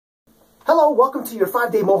Hello, welcome to your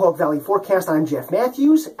 5-day Mohawk Valley forecast. I'm Jeff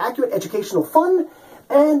Matthews. Accurate educational fun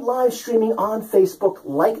and live streaming on Facebook.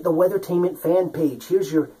 Like the Weathertainment fan page.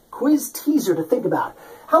 Here's your quiz teaser to think about.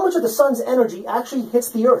 How much of the sun's energy actually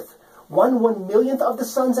hits the earth? 1/1,000,000th of the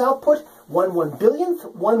sun's output, 1/1,000,000,000th,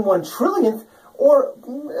 1/1,000,000,000,000th, or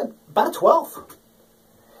about a 12th.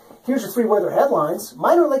 Here's your 3 weather headlines.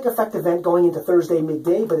 Minor lake effect event going into Thursday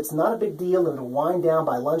midday, but it's not a big deal and it'll wind down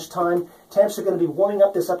by lunchtime. Temps are going to be warming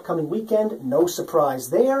up this upcoming weekend. No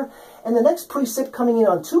surprise there. And the next precip coming in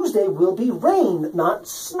on Tuesday will be rain, not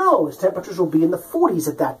snow, as temperatures will be in the 40s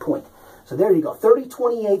at that point. So there you go. 30,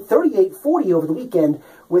 28, 38, 40 over the weekend,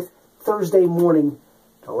 with Thursday morning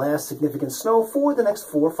the last significant snow for the next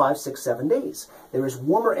 4, 5, 6, 7 days. There is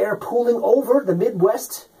warmer air pooling over the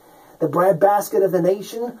Midwest, the breadbasket of the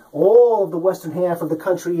nation, all of the western half of the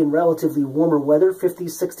country in relatively warmer weather,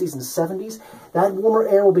 50s, 60s, and 70s. That warmer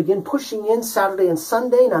air will begin pushing in Saturday and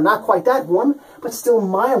Sunday. Now, not quite that warm, but still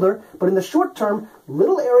milder. But in the short term,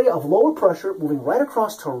 little area of lower pressure moving right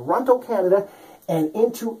across Toronto, Canada, and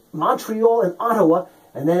into Montreal and Ottawa,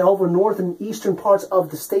 and then over north and eastern parts of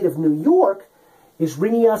the state of New York, is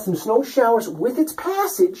bringing out some snow showers with its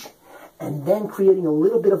passage, and then creating a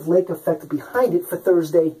little bit of lake effect behind it for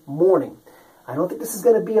Thursday morning. I don't think this is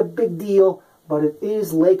going to be a big deal, but it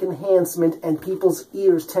is lake enhancement, and people's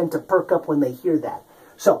ears tend to perk up when they hear that.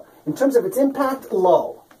 So, in terms of its impact,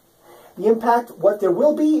 low. The impact, what there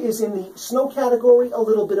will be, is in the snow category, a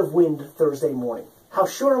little bit of wind Thursday morning. How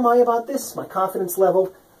sure am I about this? My confidence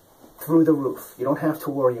level, through the roof. You don't have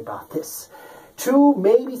to worry about this. 2,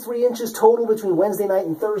 maybe 3 inches total between Wednesday night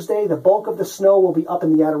and Thursday. The bulk of the snow will be up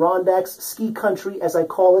in the Adirondacks, ski country as I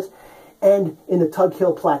call it, and in the Tug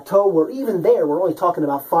Hill Plateau, where even there we're only talking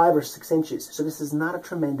about 5 or 6 inches. So this is not a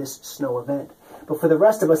tremendous snow event. But for the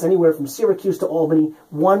rest of us, anywhere from Syracuse to Albany,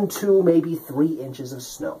 1, 2, maybe 3 inches of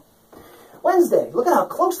snow. Wednesday, look at how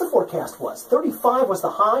close the forecast was. 35 was the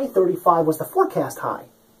high, 35 was the forecast high.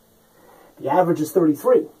 The average is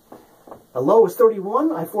 33. The low is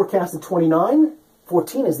 31. I forecasted 29.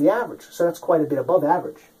 14 is the average, so that's quite a bit above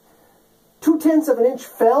average. 0.2 of an inch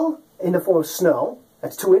fell in the form of snow.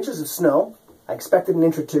 That's 2 inches of snow. I expected an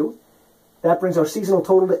inch or 2. That brings our seasonal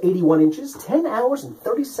total to 81 inches, 10 hours and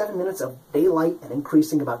 37 minutes of daylight, and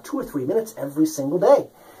increasing about 2 or 3 minutes every single day.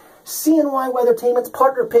 CNY Weathertainment's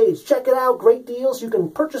partner page. Check it out. Great deals. You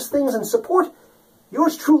can purchase things and support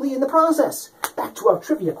yours truly in the process. Back to our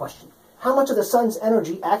trivia question. How much of the sun's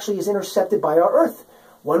energy actually is intercepted by our Earth?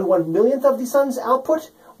 1/1,000,000th of the sun's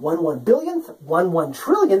output, 1/1,000,000,000th,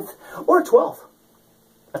 1/1,000,000,000,000th, or a 12th?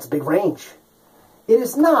 That's a big range. It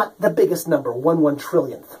is not the biggest number,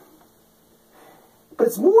 1/1,000,000,000th. But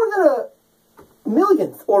it's more than a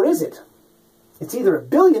millionth, or is it? It's either a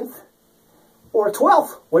billionth or a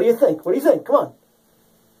 12th. What do you think? What do you think? Come on.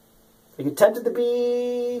 Are you tempted to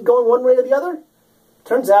be going one way or the other?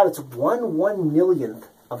 Turns out it's 1/1,000,000th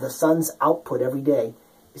of the sun's output every day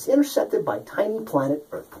is intercepted by tiny planet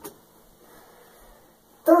Earth.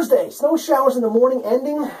 Thursday, snow showers in the morning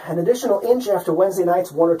ending an additional inch after Wednesday night's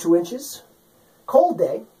 1 or 2 inches. Cold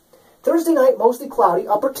day. Thursday night, mostly cloudy,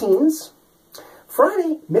 upper teens.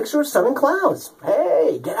 Friday, mixture of sun and clouds.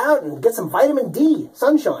 Hey, get out and get some vitamin D,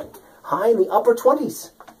 sunshine. High in the upper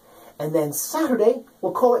 20s. And then Saturday,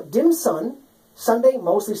 we'll call it dim sun. Sunday,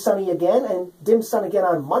 mostly sunny again, and dim sun again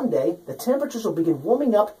on Monday. The temperatures will begin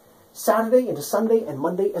warming up Saturday into Sunday and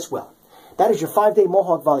Monday as well. That is your 5-day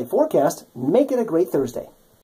Mohawk Valley forecast. Make it a great Thursday.